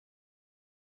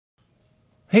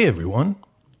Hey everyone,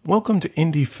 welcome to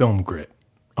Indie Film Grit,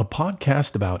 a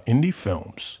podcast about indie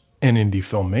films and indie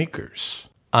filmmakers.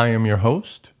 I am your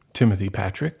host, Timothy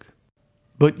Patrick,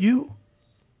 but you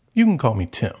can call me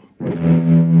Tim.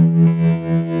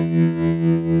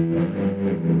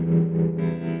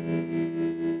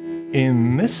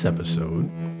 In this episode,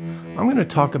 I'm going to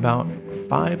talk about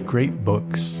 5 great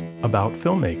books about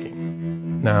filmmaking.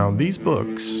 Now, these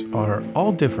books are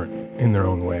all different in their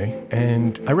own way,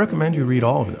 and I recommend you read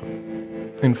all of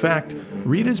them. In fact,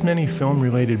 read as many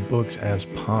film-related books as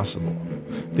possible.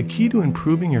 The key to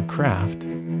improving your craft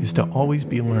is to always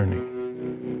be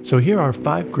learning. So here are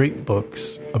 5 great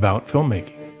books about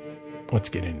filmmaking. Let's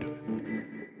get into it.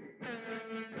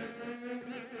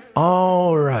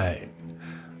 All right.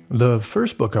 The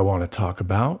first book I want to talk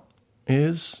about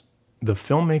is The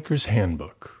Filmmaker's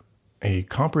Handbook, a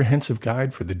comprehensive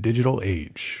guide for the digital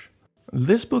age.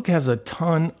 This book has a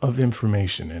ton of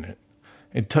information in it.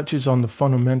 It touches on the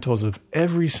fundamentals of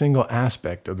every single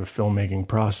aspect of the filmmaking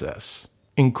process,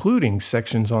 including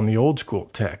sections on the old school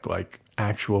tech like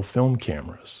actual film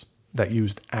cameras that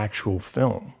used actual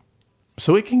film.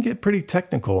 So it can get pretty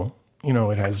technical. You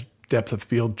know, it has depth of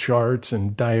field charts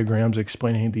and diagrams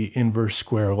explaining the inverse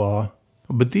square law.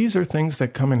 But these are things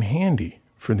that come in handy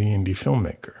for the indie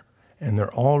filmmaker, and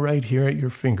they're all right here at your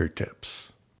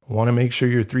fingertips. Want to make sure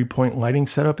your 3-point lighting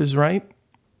setup is right?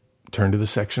 Turn to the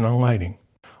section on lighting.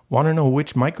 Want to know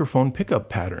which microphone pickup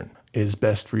pattern is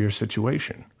best for your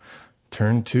situation?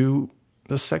 Turn to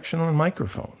the section on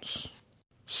microphones.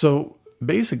 So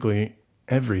basically,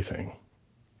 everything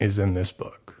is in this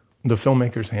book, The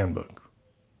Filmmaker's Handbook.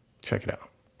 Check it out.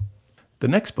 The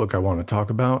next book I want to talk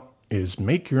about is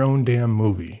Make Your Own Damn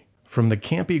Movie, from the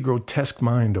campy, grotesque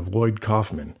mind of Lloyd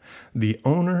Kaufman, the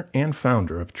owner and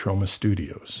founder of Troma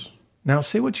Studios. Now,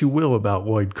 say what you will about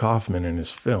Lloyd Kaufman and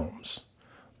his films,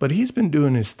 but he's been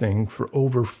doing his thing for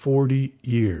over 40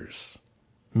 years,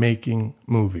 making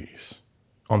movies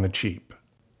on the cheap.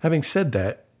 Having said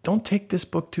that, don't take this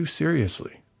book too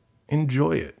seriously.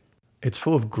 Enjoy it. It's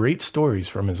full of great stories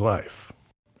from his life.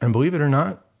 And believe it or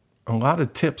not, a lot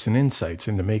of tips and insights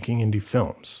into making indie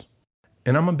films.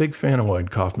 And I'm a big fan of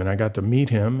Lloyd Kaufman. I got to meet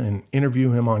him and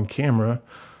interview him on camera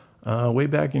way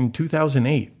back in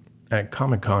 2008 at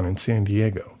Comic-Con in San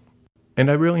Diego.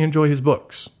 And I really enjoy his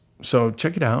books. So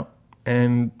check it out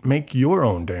and make your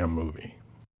own damn movie.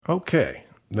 Okay,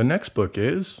 the next book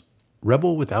is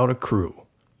Rebel Without a Crew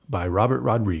by Robert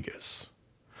Rodriguez.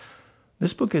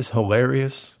 This book is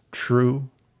hilarious,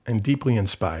 true, and deeply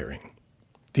inspiring.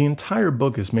 The entire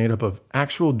book is made up of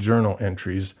actual journal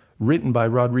entries written by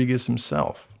Rodriguez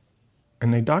himself,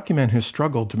 and they document his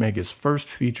struggle to make his first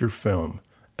feature film,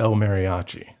 El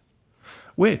Mariachi,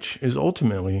 which is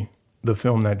ultimately the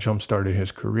film that jump-started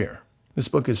his career. This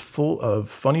book is full of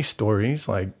funny stories,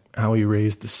 like how he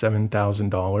raised the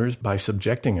 $7,000 by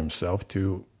subjecting himself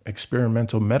to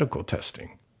experimental medical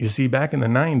testing. You see, back in the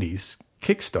 90s,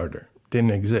 Kickstarter didn't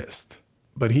exist,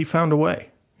 but he found a way.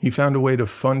 He found a way to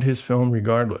fund his film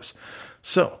regardless.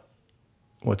 So,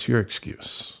 what's your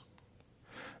excuse?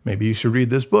 Maybe you should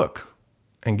read this book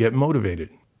and get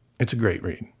motivated. It's a great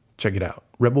read. Check it out.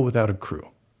 Rebel Without a Crew.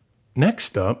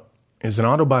 Next up is an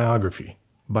autobiography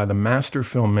by the master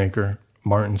filmmaker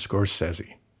Martin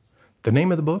Scorsese. The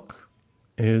name of the book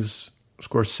is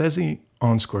Scorsese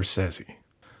on Scorsese.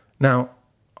 Now,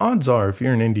 odds are if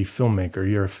you're an indie filmmaker,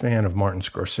 you're a fan of Martin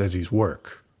Scorsese's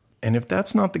work. And if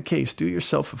that's not the case, do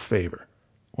yourself a favor.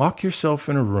 Lock yourself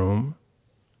in a room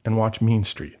and watch Mean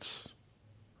Streets.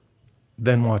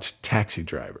 Then watch Taxi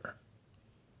Driver,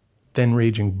 then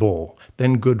Raging Bull,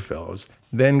 then Goodfellas,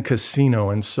 then Casino,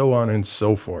 and so on and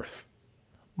so forth.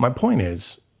 My point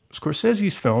is,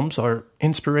 Scorsese's films are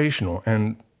inspirational,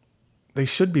 and they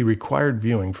should be required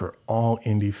viewing for all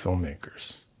indie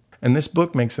filmmakers. And this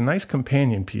book makes a nice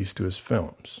companion piece to his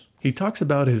films. He talks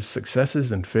about his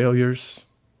successes and failures,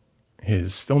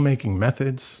 his filmmaking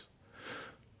methods,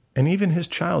 and even his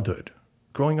childhood,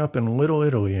 growing up in Little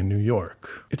Italy in New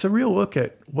York. It's a real look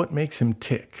at what makes him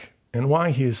tick and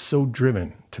why he is so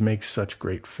driven to make such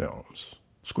great films.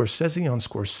 Scorsese on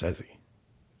Scorsese.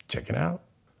 Check it out.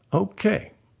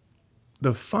 Okay,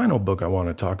 the final book I want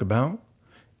to talk about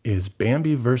is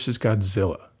Bambi vs.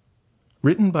 Godzilla,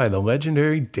 written by the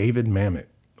legendary David Mamet,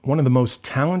 one of the most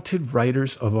talented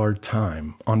writers of our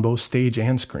time on both stage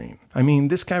and screen. I mean,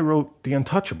 this guy wrote The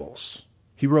Untouchables.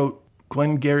 He wrote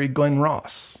Glengarry Glen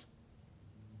Ross.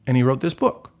 And he wrote this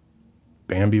book,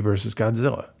 Bambi vs.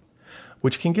 Godzilla,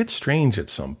 which can get strange at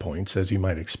some points, as you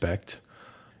might expect.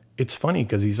 It's funny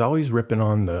because he's always ripping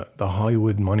on the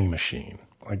Hollywood money machine,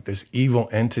 like this evil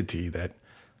entity that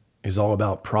is all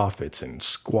about profits and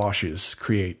squashes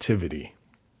creativity.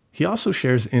 He also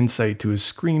shares insight to his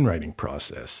screenwriting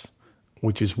process,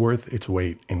 which is worth its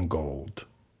weight in gold.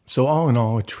 So all in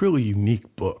all, a truly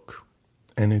unique book.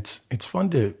 And it's fun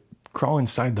to crawl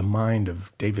inside the mind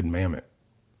of David Mamet.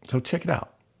 So check it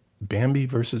out. Bambi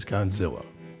vs. Godzilla.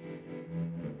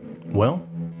 Well,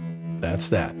 that's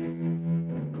that.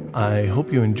 I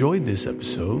hope you enjoyed this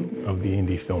episode of the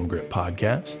Indie Film Grit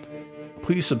podcast.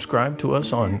 Please subscribe to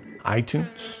us on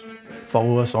iTunes,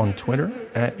 follow us on Twitter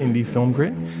at Indie Film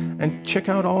Grit, and check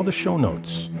out all the show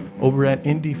notes over at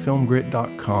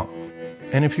indiefilmgrit.com.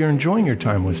 And if you're enjoying your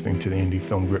time listening to the Indie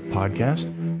Film Grit podcast,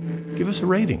 give us a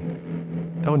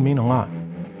rating. That would mean a lot.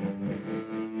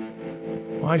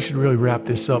 Well, I should really wrap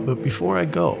this up, but before I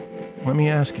go, let me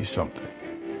ask you something.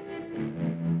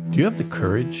 Do you have the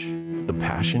courage, the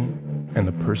passion, and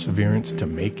the perseverance to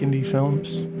make indie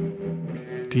films?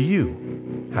 Do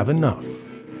you have enough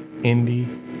indie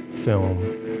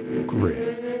film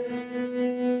grit?